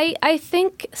 Yeah, I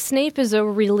think Snape is a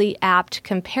really apt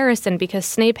comparison because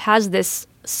Snape has this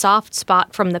soft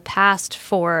spot from the past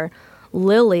for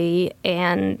Lily,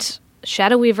 and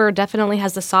Shadow Weaver definitely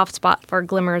has the soft spot for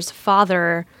Glimmer's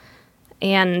father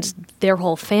and their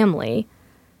whole family.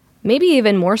 Maybe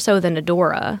even more so than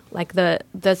Adora. Like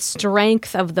the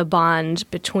strength of the bond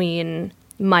between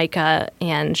Micah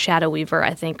and Shadow Weaver,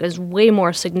 I think, is way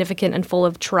more significant and full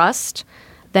of trust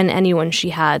than anyone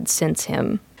she had since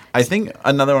him. I think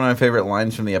another one of my favorite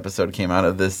lines from the episode came out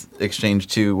of this exchange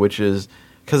too, which is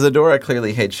because Adora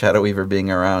clearly hates Shadow Weaver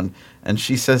being around, and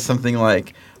she says something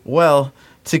like, "Well,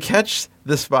 to catch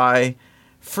the spy,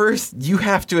 first you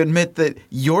have to admit that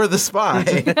you're the spy."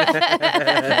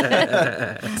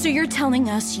 So you're telling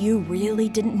us you really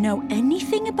didn't know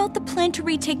anything about the plan to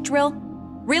retake Drill?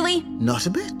 Really? Not a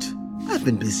bit. I've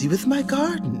been busy with my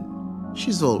garden.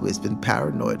 She's always been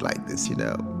paranoid like this, you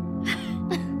know.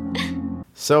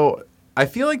 So I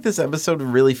feel like this episode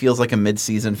really feels like a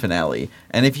mid-season finale.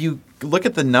 And if you look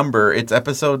at the number, it's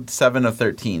episode 7 of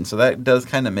 13. So that does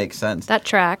kind of make sense. That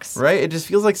tracks. Right? It just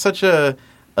feels like such a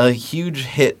huge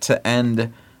hit to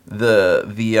end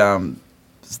the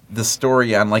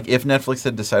story on. Like, if Netflix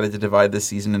had decided to divide this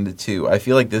season into 2, I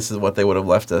feel like this is what they would have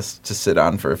left us to sit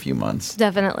on for a few months.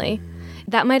 Definitely.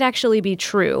 That might actually be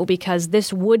true because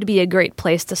this would be a great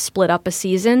place to split up a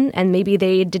season, and maybe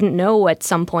they didn't know at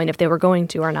some point if they were going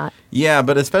to or not. Yeah,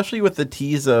 but especially with the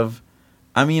tease of,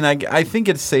 I mean, I think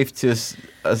it's safe to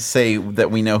say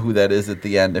that we know who that is at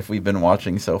the end if we've been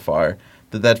watching so far,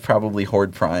 that's probably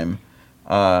Horde Prime.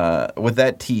 With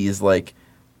that tease, like,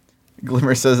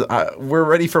 Glimmer says, we're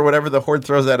ready for whatever the Horde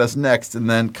throws at us next, and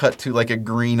then cut to, like, a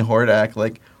green Hordak.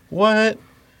 Like, what?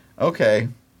 Okay.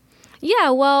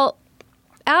 Yeah, well,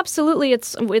 absolutely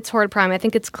it's Horde Prime. I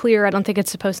think it's clear. I don't think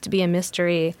it's supposed to be a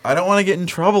mystery. I don't want to get in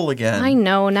trouble again. I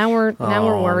know. Now we're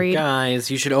worried. Guys,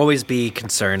 you should always be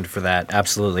concerned for that.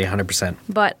 Absolutely, 100%.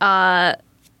 But I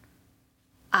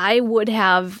would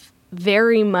have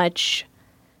very much...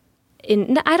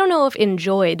 I don't know if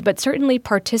enjoyed, but certainly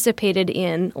participated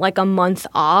in like a month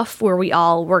off where we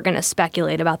all were going to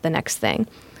speculate about the next thing.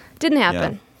 Didn't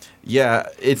happen. Yeah,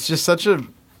 it's just such a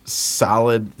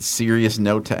solid, serious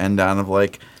note to end on of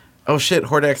like, oh shit,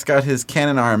 Hordak's got his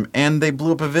cannon arm, and they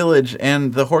blew up a village,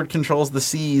 and the Horde controls the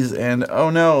seas, and oh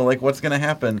no, like what's going to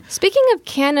happen? Speaking of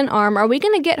cannon arm, are we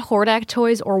going to get Hordak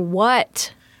toys or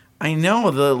what? I know,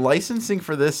 the licensing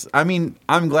for this, I mean,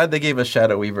 I'm glad they gave us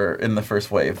Shadow Weaver in the first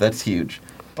wave. That's huge.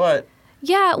 But...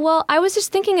 yeah, well, I was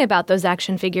just thinking about those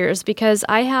action figures because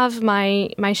I have my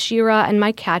She-Ra and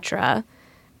my Catra,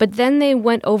 but then they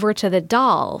went over to the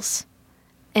dolls,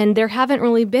 and there haven't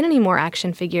really been any more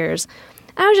action figures.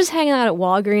 I was just hanging out at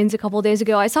Walgreens a couple of days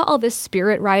ago. I saw all this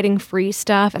spirit riding free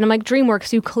stuff, and I'm like,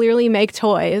 DreamWorks, you clearly make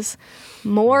toys.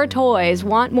 More toys.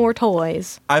 Want more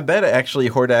toys. I bet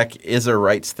actually Hordak is a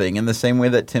rights thing in the same way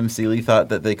that Tim Seeley thought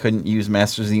that they couldn't use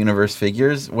Masters of the Universe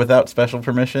figures without special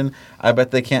permission. I bet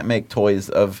they can't make toys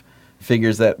of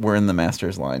figures that were in the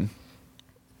Masters line.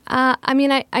 I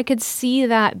mean, I could see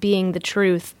that being the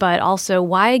truth, but also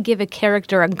why give a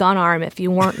character a gun arm if you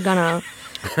weren't gonna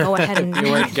go ahead and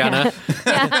You weren't gonna.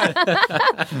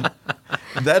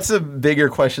 That's a bigger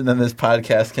question than this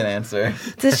podcast can answer.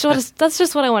 That's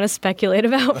just what I want to speculate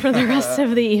about for the rest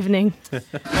of the evening.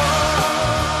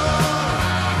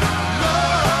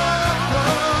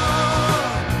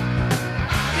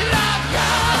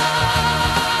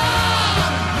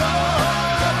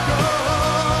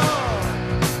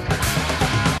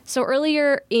 So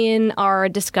earlier in our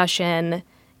discussion,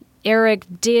 Eric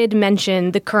did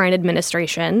mention the current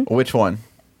administration. Which one?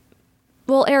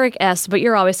 Well, Eric S., but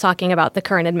you're always talking about the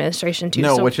current administration, too.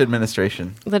 No, So which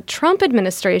administration? the Trump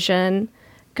administration.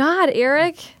 God,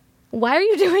 Eric, why are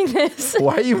you doing this?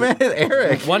 Why are you mad at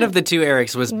Eric? One of the two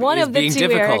Erics was One is of the being two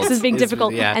difficult. Erics is being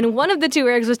difficult, Yeah. and one of the two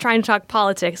Erics was trying to talk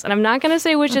politics, and I'm not going to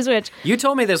say which is which. You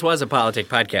told me this was a politic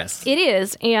podcast. It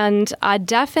is, and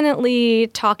definitely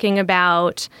talking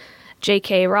about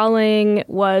J.K. Rowling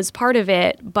was part of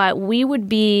it, but we would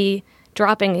be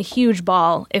dropping a huge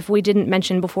ball if we didn't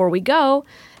mention before we go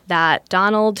that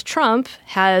Donald Trump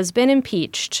has been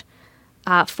impeached.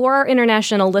 For our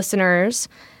international listeners,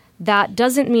 that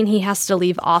doesn't mean he has to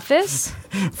leave office.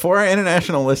 For our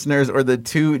international listeners or the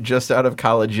two just out of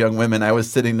college young women I was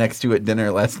sitting next to at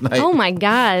dinner last night. Oh my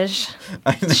gosh.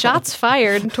 Shots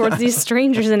fired towards these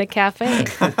strangers in a cafe.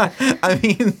 I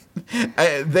mean,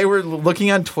 they were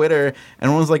looking on Twitter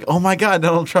and one was like, oh my God,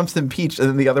 Donald Trump's impeached. And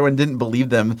then the other one didn't believe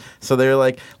them. So they were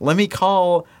like, let me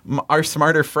call our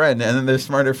smarter friend. And then their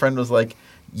smarter friend was like,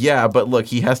 yeah, but look,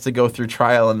 he has to go through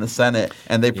trial in the Senate,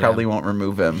 and they probably won't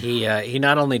remove him. He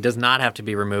not only does not have to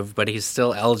be removed, but he's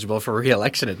still eligible for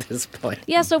re-election at this point.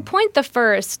 Yeah, so point the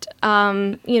first.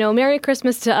 Merry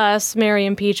Christmas to us, Merry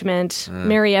impeachment,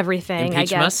 Merry everything, I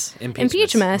guess.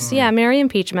 Impeachmas? Yeah, Merry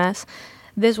impeachmas.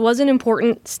 This was an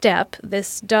important step.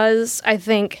 This does, I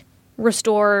think,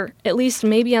 restore, at least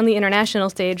maybe on the international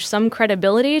stage, some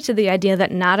credibility to the idea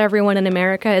that not everyone in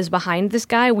America is behind this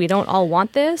guy. We don't all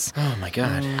want this. Oh, my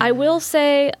God. I will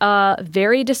say,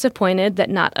 very disappointed that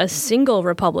not a single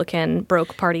Republican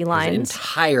broke party The lines.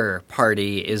 entire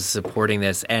party is supporting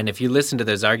this. And if you listen to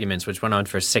those arguments, which went on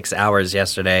for 6 hours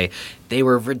yesterday, they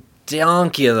were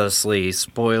ridiculously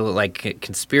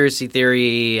conspiracy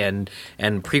theory and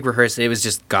pre-rehearsed. It was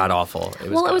just god-awful.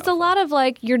 It was a lot of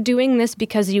you're doing this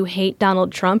because you hate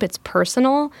Donald Trump. It's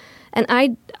personal. And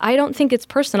I don't think it's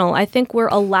personal. I think we're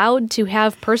allowed to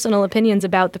have personal opinions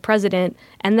about the president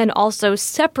and then also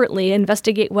separately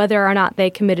investigate whether or not they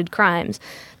committed crimes.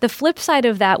 The flip side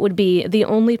of that would be the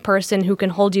only person who can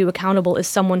hold you accountable is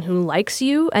someone who likes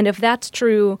you. And if that's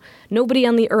true, nobody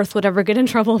on the earth would ever get in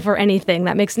trouble for anything.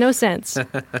 That makes no sense.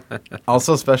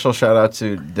 Also, special shout out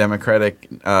to Democratic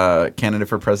candidate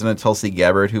for president Tulsi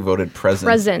Gabbard, who voted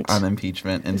present on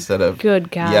impeachment instead of Good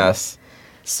God. Yes.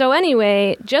 So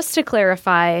anyway, just to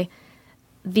clarify,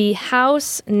 the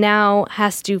House now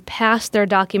has to pass their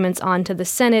documents on to the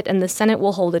Senate, and the Senate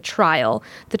will hold a trial.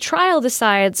 The trial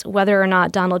decides whether or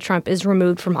not Donald Trump is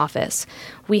removed from office.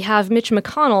 We have Mitch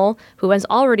McConnell, who has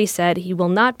already said he will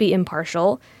not be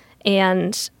impartial,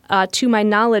 and to my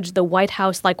knowledge, the White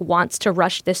House wants to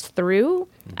rush this through.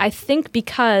 I think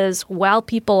because while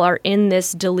people are in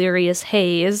this delirious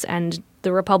haze and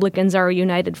the Republicans are a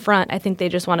united front, I think they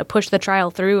just want to push the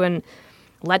trial through and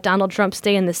let Donald Trump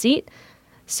stay in the seat.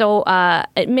 So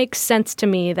it makes sense to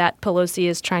me that Pelosi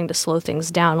is trying to slow things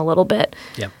down a little bit.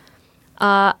 Yeah.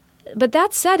 But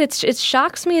that said, it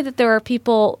shocks me that there are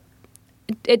people.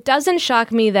 It doesn't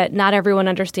shock me that not everyone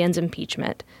understands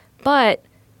impeachment. But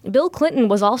Bill Clinton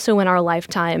was also in our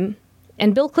lifetime,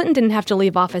 and Bill Clinton didn't have to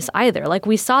leave office either.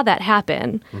 We saw that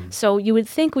happen. Mm-hmm. So you would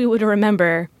think we would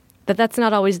remember that that's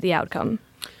not always the outcome.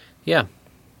 Yeah.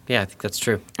 Yeah, I think that's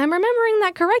true. I'm remembering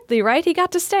that correctly, right? He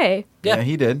got to stay. Yeah,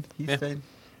 he did. He stayed.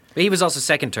 But he was also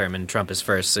second term, and Trump is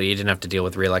first, so he didn't have to deal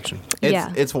with re-election.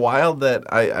 It's wild that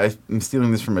I'm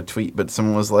stealing this from a tweet, but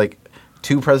someone was like,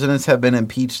 2 presidents have been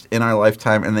impeached in our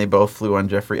lifetime, and they both flew on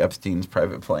Jeffrey Epstein's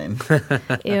private plane.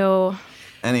 Ew.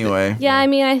 Anyway. Yeah, I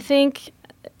mean, I think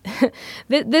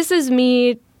this is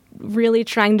me really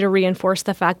trying to reinforce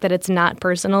the fact that it's not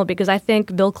personal, because I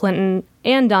think Bill Clinton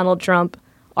and Donald Trump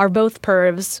are both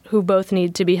pervs who both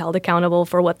need to be held accountable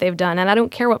for what they've done. And I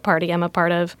don't care what party I'm a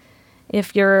part of.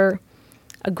 If you're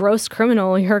a gross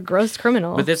criminal, you're a gross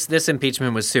criminal. But this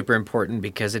impeachment was super important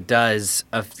because it does,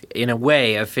 in a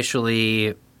way,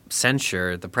 officially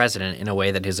censure the president in a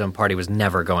way that his own party was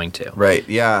never going to. Right,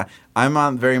 yeah.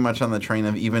 I'm very much on the train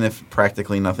of even if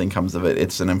practically nothing comes of it,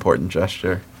 it's an important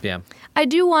gesture. Yeah. I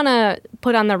do want to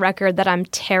put on the record that I'm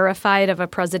terrified of a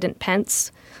President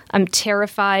Pence. I'm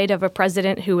terrified of a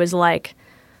president who is like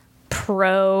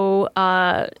pro-gay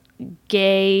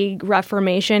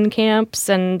Reformation camps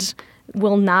and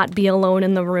will not be alone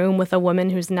in the room with a woman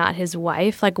who's not his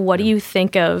wife. Like, what do you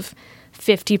think of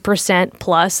 50%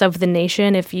 plus of the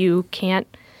nation if you can't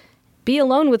be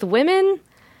alone with women?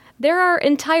 There are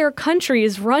entire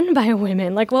countries run by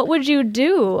women. Like, what would you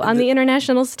do on the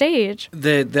international stage?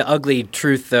 The ugly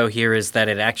truth, though, here is that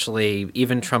it actually,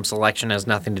 even Trump's election has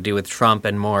nothing to do with Trump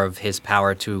and more of his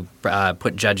power to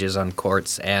put judges on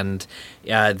courts. And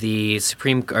the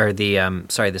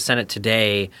Senate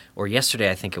today, or yesterday,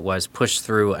 I think it was, pushed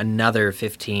through another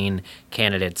 15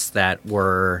 candidates that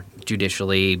were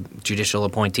judicial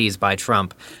appointees by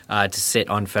Trump to sit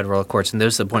on federal courts, and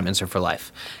those appointments are for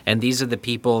life. And these are the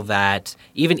people that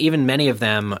even many of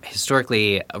them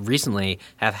historically recently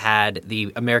have had the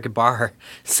American bar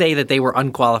say that they were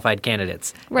unqualified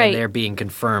candidates, right? And they're being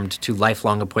confirmed to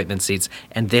lifelong appointment seats,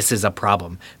 and this is a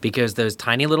problem because those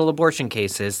tiny little abortion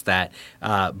cases that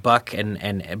buck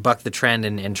the trend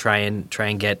and try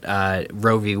and get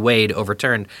Roe v. Wade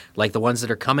overturned, like the ones that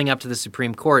are coming up to the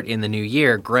Supreme Court in the new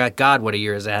year. God, what a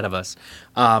year is ahead of us.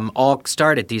 All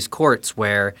start at these courts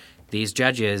where these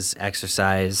judges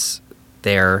exercise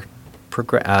their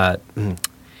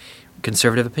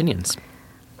conservative opinions.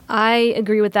 I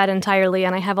agree with that entirely,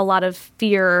 and I have a lot of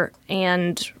fear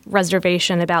and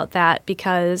reservation about that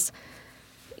because,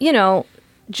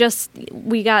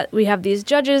 we have these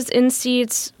judges in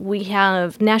seats, we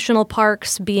have national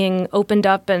parks being opened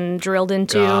up and drilled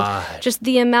into. God. Just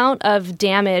the amount of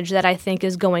damage that I think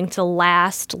is going to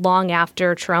last long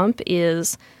after Trump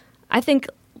is, I think,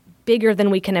 bigger than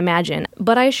we can imagine.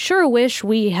 But I sure wish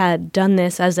we had done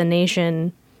this as a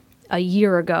nation a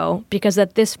year ago, because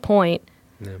at this point,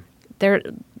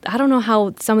 I don't know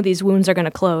how some of these wounds are going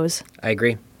to close. I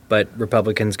agree. But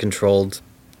Republicans controlled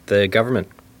the government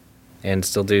and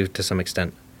still do to some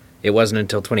extent. It wasn't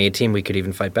until 2018 we could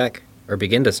even fight back or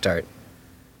begin to start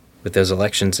with those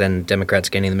elections and Democrats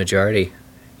gaining the majority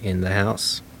in the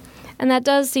House. And that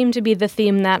does seem to be the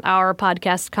theme that our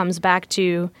podcast comes back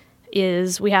to,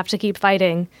 is we have to keep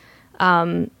fighting.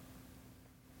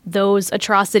 Those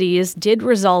atrocities did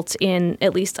result in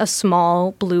at least a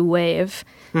small blue wave.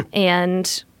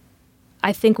 And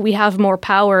I think we have more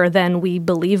power than we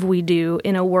believe we do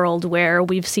in a world where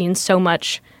we've seen so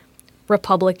much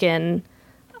Republican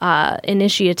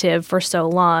initiative for so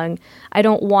long. I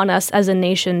don't want us as a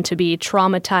nation to be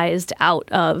traumatized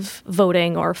out of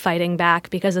voting or fighting back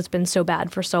because it's been so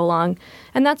bad for so long.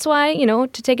 And that's why,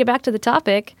 to take it back to the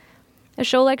topic, a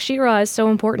show like She-Ra is so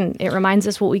important. It reminds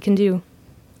us what we can do.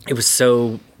 It was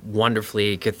so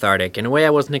wonderfully cathartic in a way I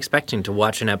wasn't expecting, to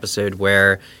watch an episode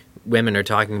where women are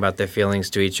talking about their feelings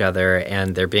to each other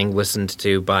and they're being listened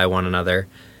to by one another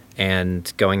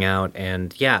and going out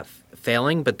and,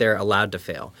 failing, but they're allowed to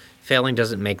fail. Failing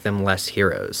doesn't make them less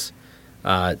heroes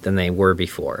than they were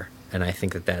before. And I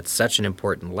think that that's such an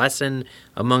important lesson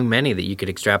among many that you could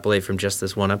extrapolate from just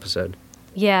this one episode.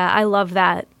 Yeah, I love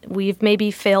that. We've maybe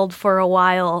failed for a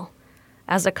while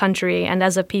as a country and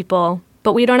as a people,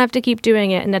 but we don't have to keep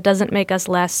doing it, and it doesn't make us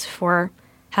less for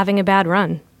having a bad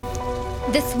run.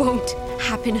 This won't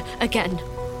happen again.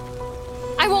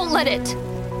 I won't let it.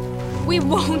 We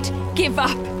won't give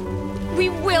up. We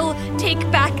will take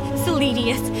back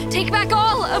Selenius, take back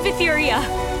all of Etheria,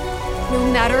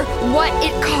 no matter what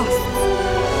it costs.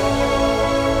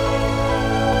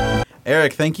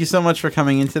 Eric, thank you so much for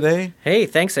coming in today. Hey,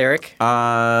 thanks, Eric.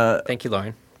 Thank you,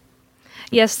 Lauren.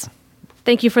 Yes.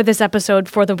 Thank you for this episode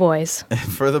for the boys.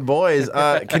 For the boys.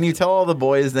 Can you tell all the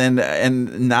boys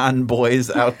and non-boys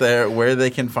out there where they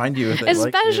can find you? If they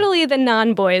Especially the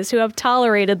non-boys who have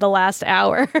tolerated the last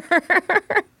hour.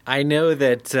 I know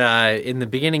that in the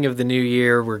beginning of the new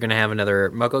year, we're going to have another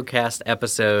MuggleCast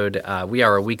episode. We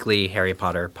are a weekly Harry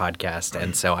Potter podcast,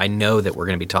 and so I know that we're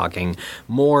going to be talking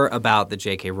more about the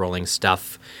J.K. Rowling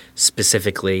stuff,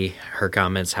 specifically her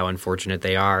comments, how unfortunate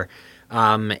they are.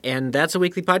 And that's a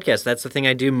weekly podcast. That's the thing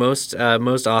I do most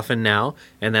often now,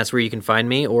 and that's where you can find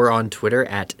me, or on Twitter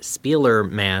at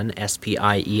Spielerman,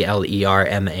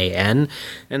 Spielerman,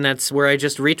 and that's where I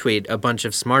just retweet a bunch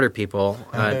of smarter people,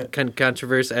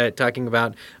 talking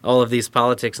about all of these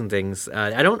politics and things.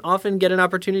 I don't often get an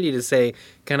opportunity to say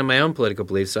kind of my own political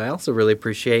beliefs, so I also really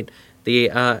appreciate the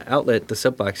outlet, the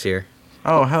soapbox here.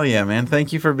 Oh, hell yeah, man.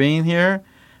 Thank you for being here.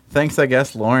 Thanks, I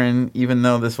guess, Lauren, even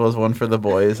though this was one for the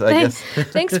boys.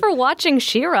 Thanks for watching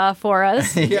She-Ra for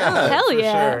us. Yeah, hell for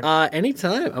yeah. sure.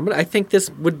 Anytime. I think this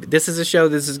is a show.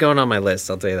 This is going on my list.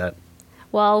 I'll tell you that.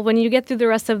 Well, when you get through the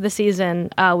rest of the season,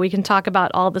 we can talk about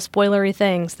all the spoilery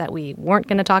things that we weren't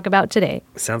going to talk about today.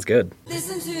 Sounds good.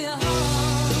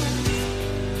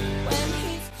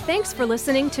 Thanks for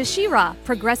listening to She-Ra,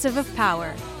 Progressive of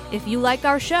Power. If you like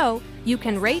our show, you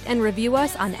can rate and review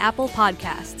us on Apple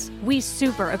Podcasts. We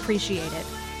super appreciate it.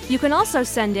 You can also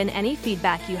send in any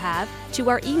feedback you have to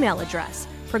our email address,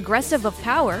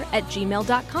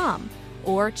 progressiveofpower@gmail.com,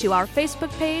 or to our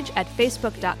Facebook page at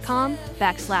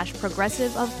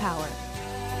facebook.com/progressiveofpower.